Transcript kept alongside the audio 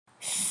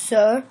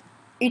sir.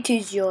 It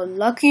is your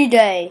lucky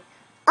day.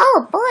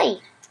 Oh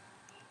boy,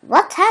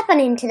 what's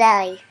happening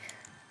today?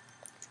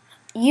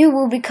 You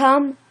will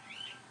become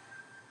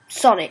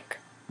Sonic.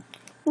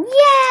 Yay!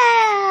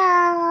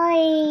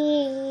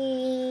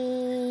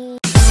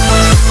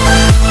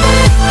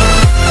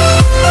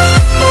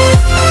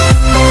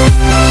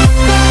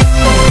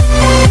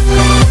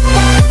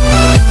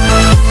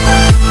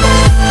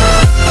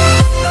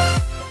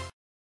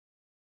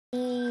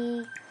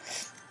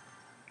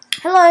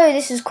 Hello,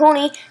 this is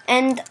Corny,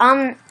 and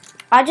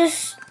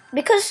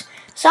because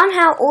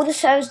somehow all the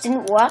servers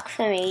didn't work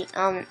for me,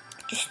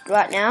 just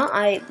right now,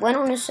 I went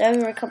on a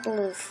server a couple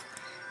of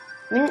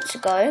minutes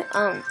ago,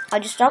 I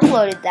just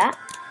uploaded that,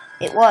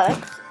 it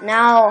worked.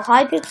 Now,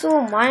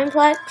 Hypixel,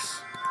 Mineplex,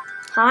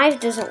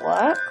 Hive doesn't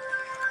work.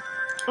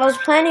 I was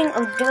planning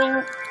of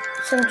doing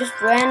some just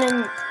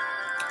random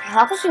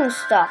housing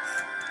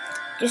stuff,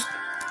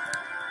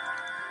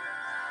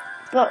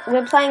 but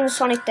we're playing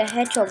Sonic the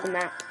Hedgehog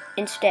map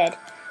instead.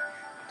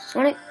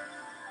 Sonic,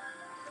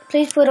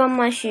 please put on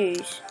my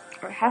shoes.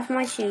 I have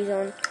my shoes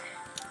on,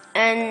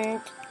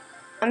 and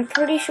I'm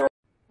pretty sure.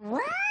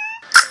 What?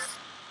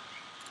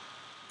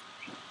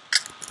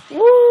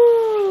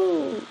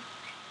 Woo!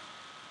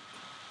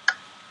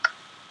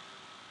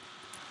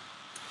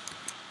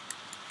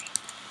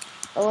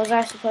 Or was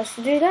I supposed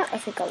to do that? I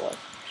think I was.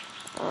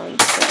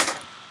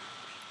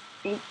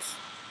 Oops.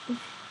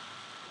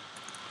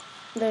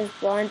 Those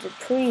blinds are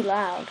pretty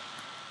loud.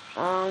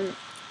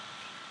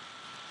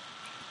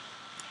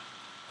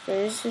 So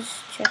this is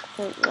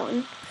checkpoint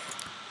 1.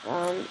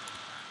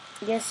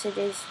 Yes it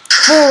is.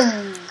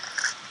 Boom!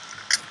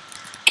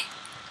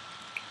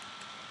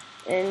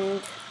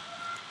 And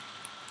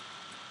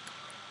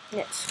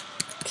let's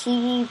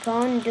keep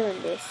on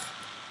doing this.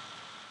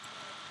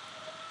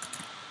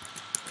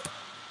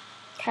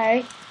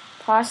 Okay,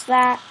 past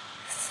that.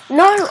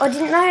 No, I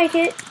didn't make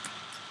it.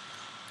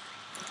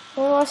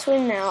 Where do I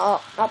swim now?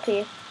 Oh, up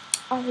here.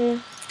 Up here.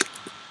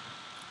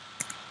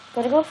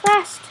 Gotta go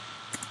fast.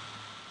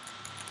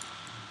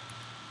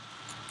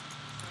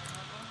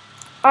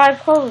 I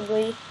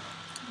probably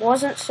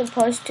wasn't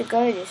supposed to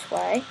go this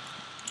way.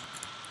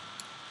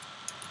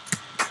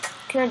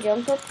 Can I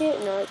jump up here?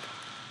 Nope.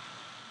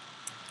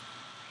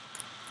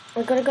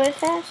 I gotta go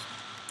fast.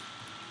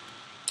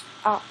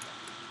 Up.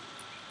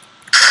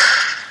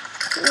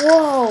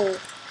 Whoa.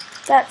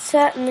 That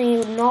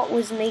certainly not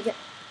was me.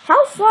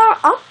 How far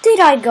up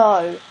did I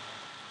go?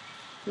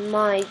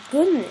 My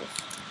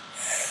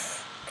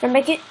goodness. Can I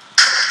make it?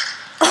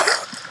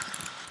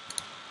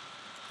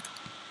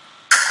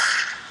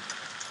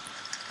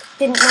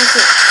 Didn't make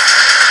it.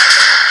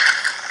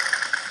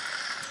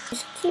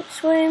 Just keep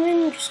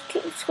swimming, just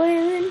keep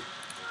swimming.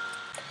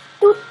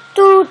 Do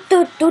do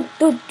do do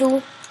do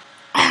do.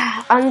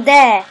 I'm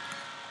there.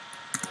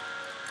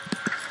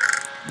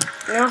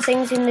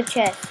 Nothing's in the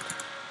chest.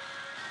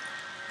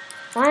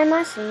 Why am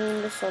I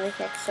singing the Sonic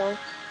X song?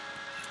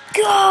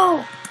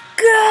 Go!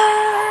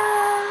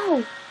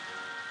 Go!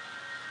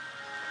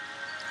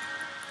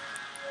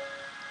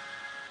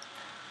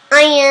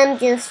 I am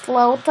just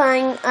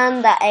floating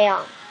in the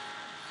air.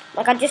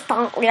 Like I just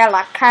don't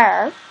really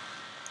care.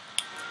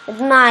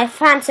 With my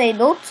fancy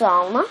boots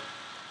on.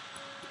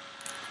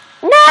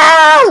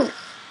 No!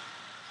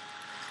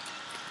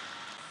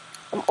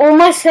 I'm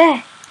almost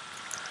there.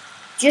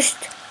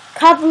 Just a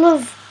couple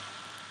of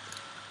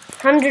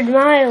 100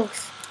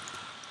 miles.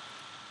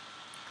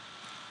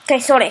 Okay,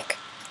 Sonic.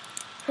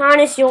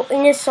 Harness your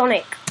inner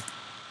Sonic.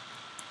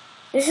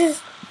 This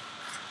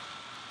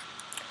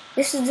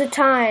is the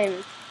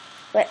time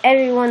where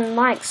everyone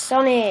likes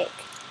Sonic,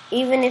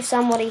 even if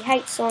somebody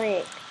hates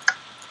Sonic.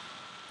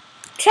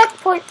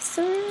 Checkpoint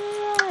 3.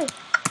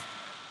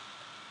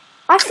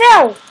 I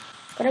fell.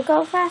 Gotta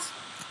go fast.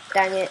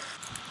 Dang it.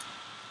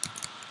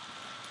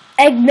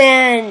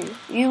 Eggman,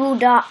 you will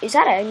die. Is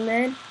that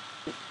Eggman?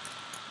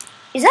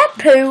 Is that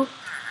Pooh?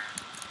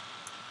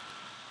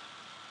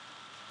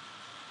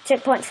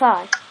 Checkpoint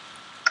 5.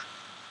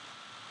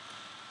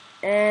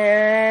 And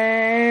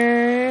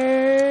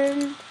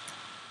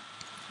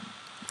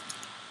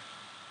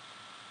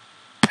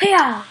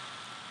yeah.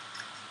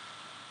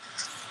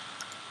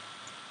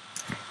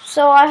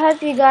 So I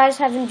hope you guys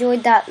have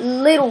enjoyed that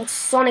little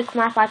Sonic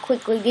map I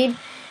quickly did.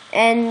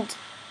 And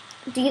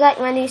do you like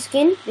my new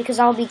skin? Because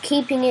I'll be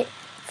keeping it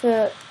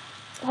for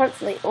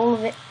hopefully all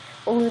of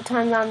the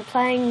time that I'm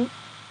playing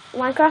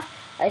Minecraft.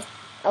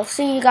 I'll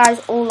see you guys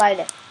all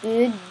later.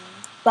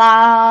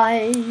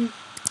 Goodbye.